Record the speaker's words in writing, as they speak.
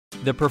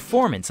The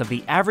performance of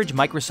the average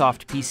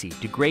Microsoft PC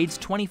degrades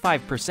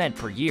 25%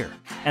 per year,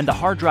 and the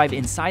hard drive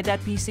inside that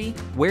PC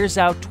wears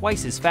out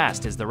twice as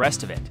fast as the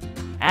rest of it.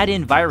 Add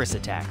in virus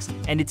attacks,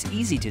 and it's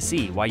easy to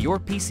see why your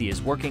PC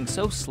is working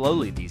so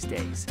slowly these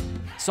days.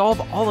 Solve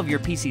all of your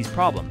PC's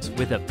problems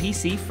with a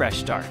PC Fresh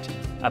Start.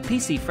 A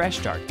PC Fresh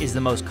Start is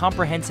the most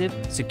comprehensive,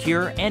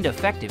 secure, and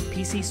effective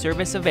PC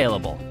service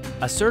available.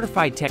 A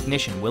certified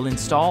technician will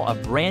install a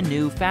brand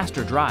new,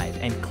 faster drive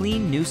and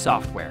clean new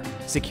software,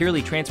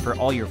 securely transfer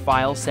all your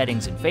files,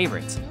 settings, and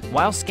favorites,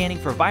 while scanning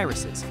for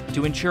viruses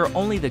to ensure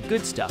only the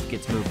good stuff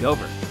gets moved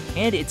over.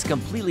 And it's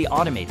completely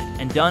automated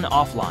and done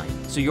offline,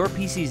 so your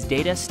PC's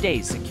data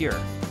stays secure.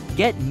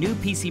 Get new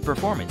PC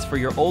performance for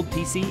your old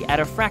PC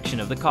at a fraction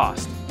of the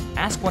cost.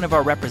 Ask one of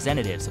our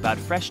representatives about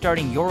fresh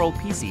starting your old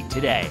PC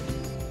today.